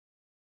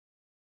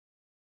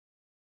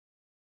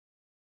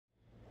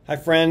Hi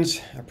friends,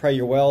 I pray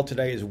you're well.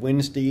 Today is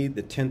Wednesday,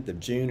 the 10th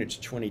of June. It's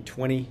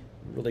 2020.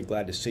 I'm really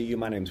glad to see you.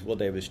 My name is Will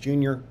Davis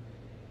Jr.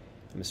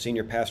 I'm a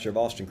senior pastor of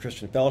Austin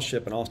Christian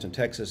Fellowship in Austin,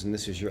 Texas, and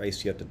this is your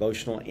ACF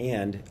Devotional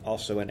and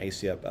also an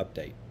ACF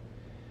update.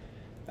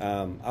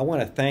 I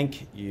want to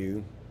thank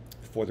you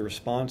for the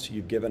response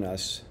you've given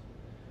us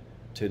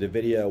to the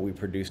video we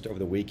produced over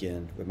the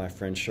weekend with my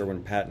friends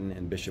Sherwin Patton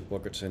and Bishop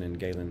Wilkerson and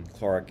Galen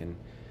Clark and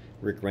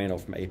Rick Randall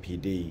from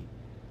APD.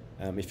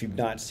 If you've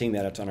not seen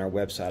that, it's on our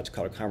website. It's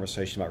called A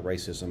Conversation About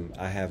Racism.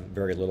 I have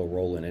very little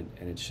role in it,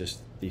 and it's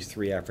just these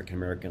three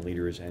African-American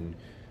leaders and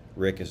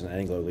Rick as an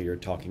Anglo leader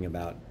talking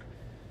about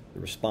the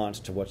response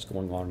to what's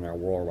going on in our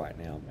world right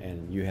now.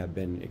 And you have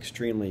been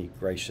extremely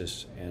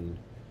gracious and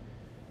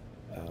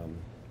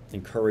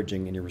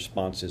encouraging in your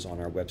responses on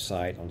our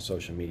website, on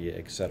social media,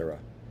 etc.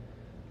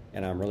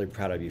 And I'm really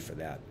proud of you for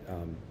that.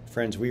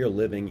 Friends, we are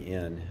living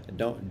in,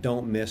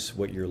 don't miss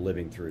what you're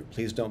living through.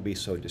 Please don't be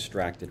so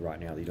distracted right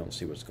now that you don't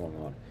see what's going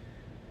on.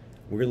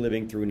 We're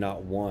living through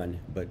not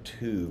one, but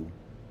two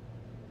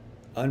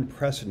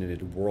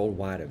unprecedented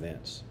worldwide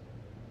events.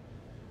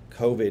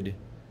 COVID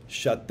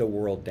shut the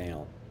world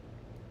down.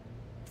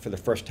 For the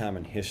first time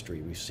in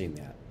history, we've seen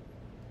that.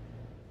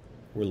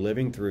 We're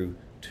living through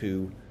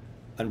two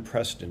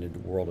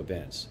unprecedented world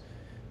events.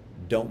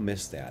 Don't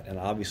miss that. And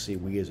obviously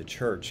we as a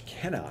church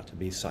cannot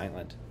be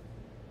silent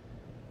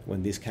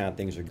when these kind of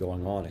things are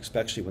going on,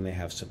 especially when they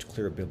have such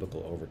clear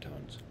biblical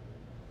overtones.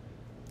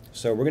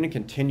 So we're going to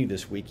continue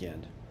this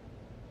weekend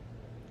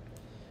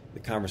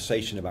the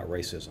conversation about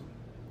racism.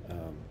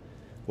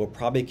 We'll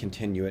probably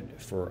continue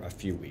it for a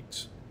few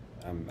weeks.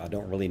 I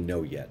don't really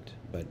know yet,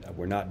 but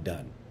we're not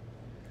done.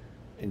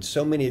 And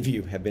so many of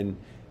you have been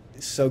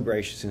so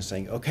gracious in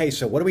saying, okay,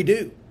 so what do we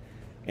do?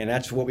 And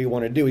that's what we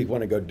want to do. We want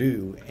to go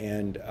do,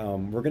 and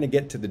we're going to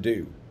get to the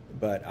do,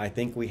 but I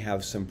think we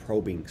have some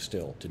probing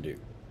still to do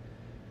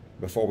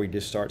before we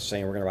just start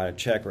saying we're going to write a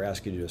check or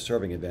ask you to do a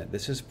serving event.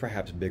 This is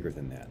perhaps bigger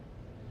than that.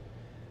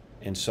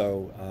 And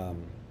so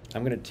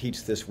I'm going to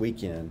teach this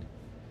weekend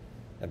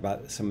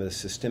about some of the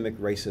systemic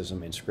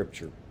racism in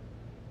Scripture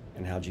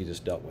and how Jesus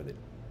dealt with it.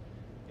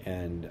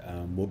 And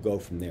we'll go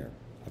from there.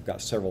 I've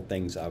got several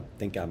things I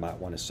think I might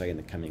want to say in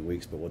the coming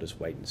weeks, but we'll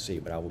just wait and see.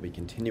 But I will be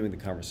continuing the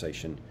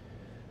conversation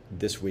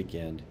this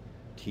weekend,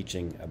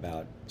 teaching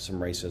about some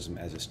racism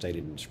as it's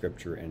stated in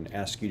Scripture, and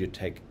ask you to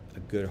take a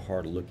good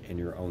hard look in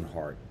your own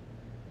heart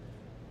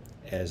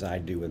as I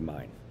do with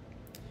mine.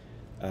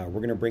 We're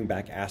going to bring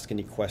back Ask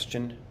Any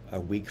Question a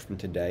week from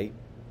today,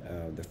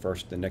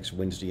 the next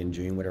Wednesday in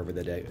June, whatever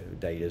the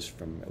date is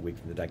from a week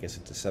from today. I guess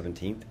it's the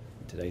 17th.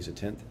 Today's the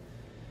 10th.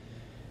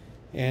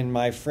 And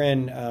my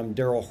friend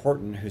Daryl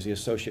Horton, who's the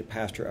associate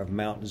pastor of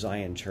Mount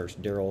Zion Church.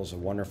 Daryl is a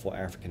wonderful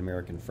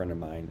African-American friend of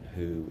mine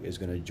who is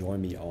going to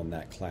join me on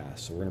that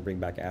class. So we're going to bring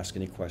back Ask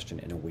Any Question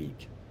in a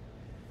week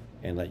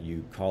and let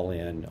you call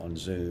in on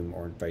Zoom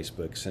or on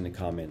Facebook, send the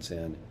comments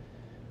in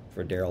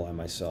for Daryl and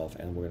myself,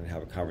 and we're going to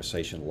have a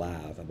conversation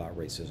live about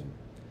racism.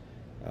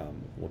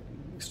 We'll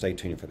stay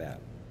tuned for that.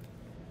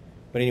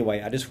 But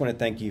anyway, I just want to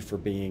thank you for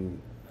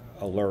being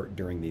alert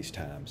during these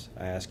times.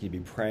 I ask you to be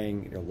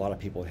praying. There are a lot of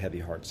people with heavy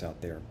hearts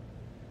out there.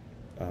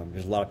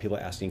 There's a lot of people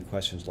asking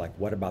questions like,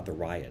 what about the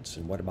riots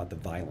and what about the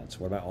violence?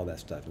 What about all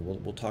that stuff? And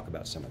we'll talk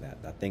about some of that.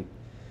 I think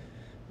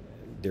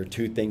there are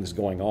two things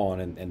going on,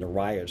 and the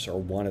riots are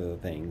one of the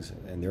things,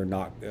 and they're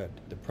not good.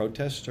 The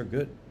protests are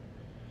good,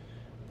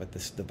 but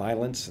the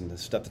violence and the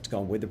stuff that's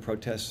gone with the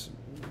protests,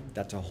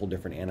 that's a whole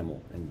different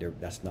animal, and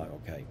that's not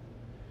okay.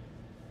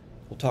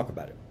 We'll talk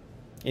about it.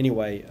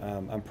 Anyway,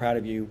 I'm proud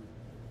of you.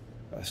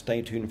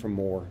 Stay tuned for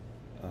more.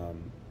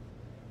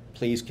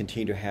 Please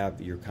continue to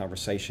have your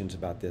conversations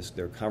about this.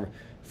 A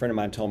friend of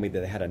mine told me that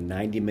they had a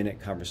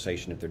 90-minute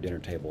conversation at their dinner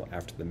table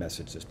after the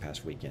message this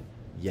past weekend.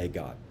 Yay,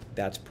 God.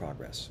 That's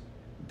progress.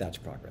 That's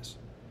progress.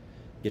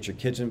 Get your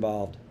kids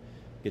involved.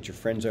 Get your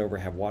friends over.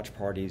 Have watch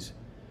parties.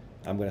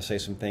 I'm going to say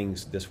some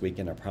things this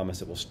weekend. I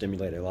promise it will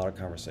stimulate a lot of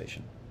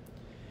conversation.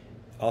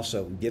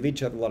 Also, give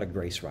each other a lot of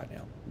grace right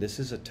now. This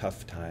is a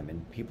tough time,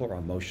 and people are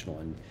emotional,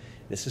 and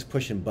this is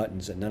pushing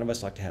buttons that none of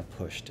us like to have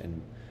pushed,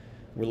 and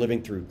we're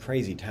living through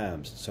crazy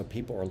times, so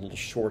people are a little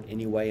short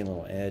anyway and a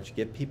little edge.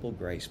 Give people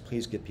grace.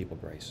 Please give people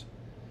grace.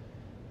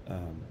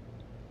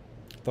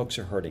 Folks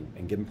are hurting,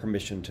 and give them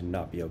permission to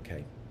not be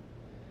okay.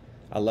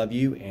 I love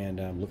you,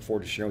 and look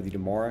forward to sharing with you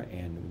tomorrow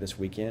and this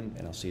weekend,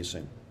 and I'll see you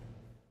soon.